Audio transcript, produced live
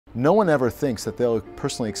No one ever thinks that they'll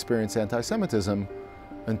personally experience anti-Semitism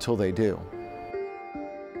until they do.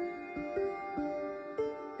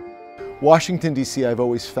 Washington, D.C., I've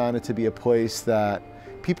always found it to be a place that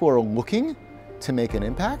people are looking to make an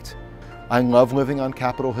impact. I love living on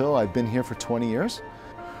Capitol Hill. I've been here for 20 years.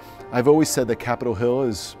 I've always said that Capitol Hill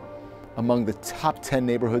is among the top 10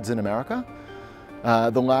 neighborhoods in America.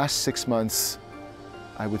 The last 6 months,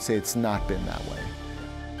 I would say it's not been that way.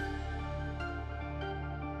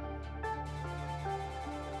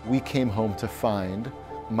 We came home to find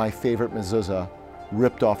my favorite mezuzah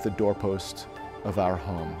ripped off the doorpost of our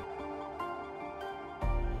home.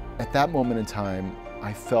 At that moment in time,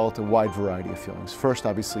 I felt a wide variety of feelings. First,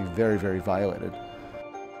 obviously, very, very violated.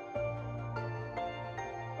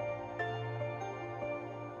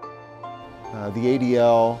 The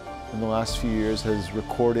ADL in the last few years has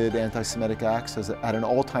recorded anti-Semitic acts at an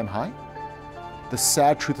all-time high. The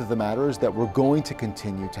sad truth of the matter is that we're going to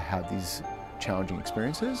continue to have these challenging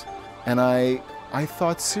experiences. And I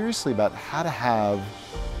thought seriously about how to have,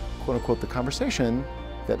 quote unquote, the conversation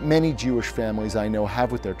that many Jewish families I know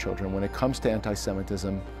have with their children when it comes to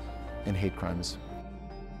anti-Semitism and hate crimes.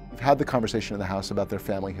 We've had the conversation in the house about their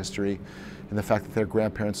family history and the fact that their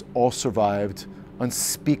grandparents all survived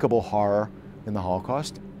unspeakable horror in the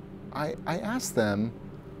Holocaust. I asked them,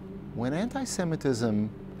 when anti-Semitism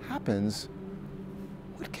happens,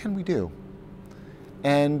 what can we do?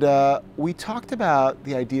 And we talked about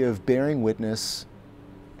the idea of bearing witness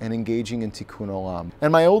and engaging in tikkun olam.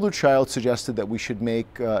 And my older child suggested that we should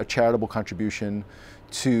make a charitable contribution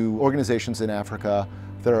to organizations in Africa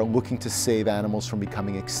that are looking to save animals from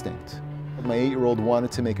becoming extinct. My 8-year-old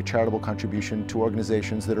wanted to make a charitable contribution to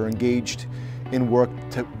organizations that are engaged in work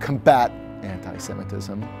to combat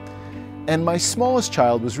anti-Semitism. And my smallest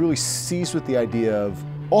child was really seized with the idea of,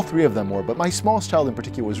 all three of them were, but my smallest child in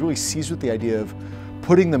particular was really seized with the idea of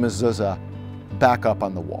putting the mezuzah back up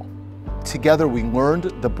on the wall. Together we learned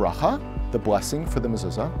the bracha, the blessing for the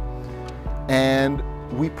mezuzah, and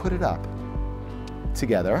we put it up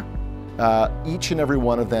together. Each and every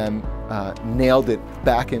one of them nailed it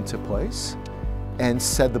back into place and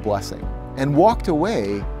said the blessing and walked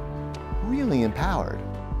away really empowered.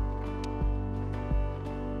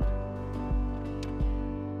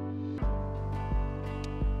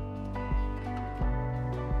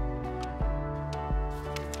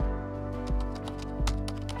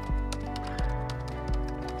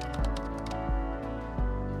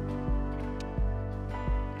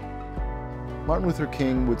 Martin Luther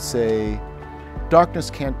King would say, darkness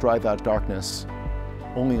can't drive out darkness,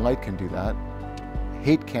 only light can do that.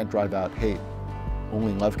 Hate can't drive out hate,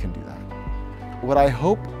 only love can do that. What I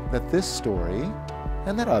hope that this story,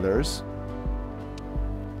 and that others,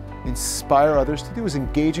 inspire others to do is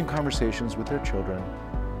engage in conversations with their children,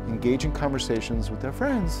 engage in conversations with their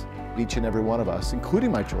friends. Each and every one of us,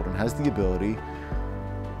 including my children, has the ability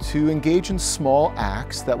to engage in small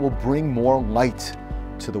acts that will bring more light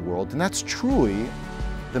to the world. And that's truly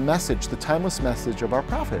the message, the timeless message of our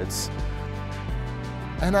prophets.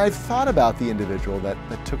 And I've thought about the individual that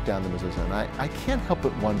took down the mezuzah, and I can't help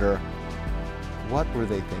but wonder, what were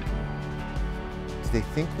they thinking? Did they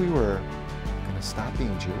think we were going to stop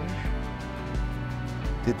being Jewish?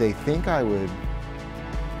 Did they think I would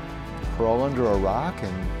crawl under a rock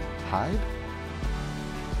and hide?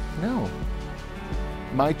 No.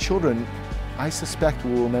 My children, I suspect,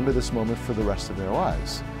 will remember this moment for the rest of their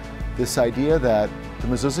lives. This idea that the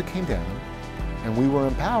mezuzah came down and we were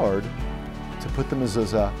empowered to put the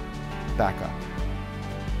mezuzah back up.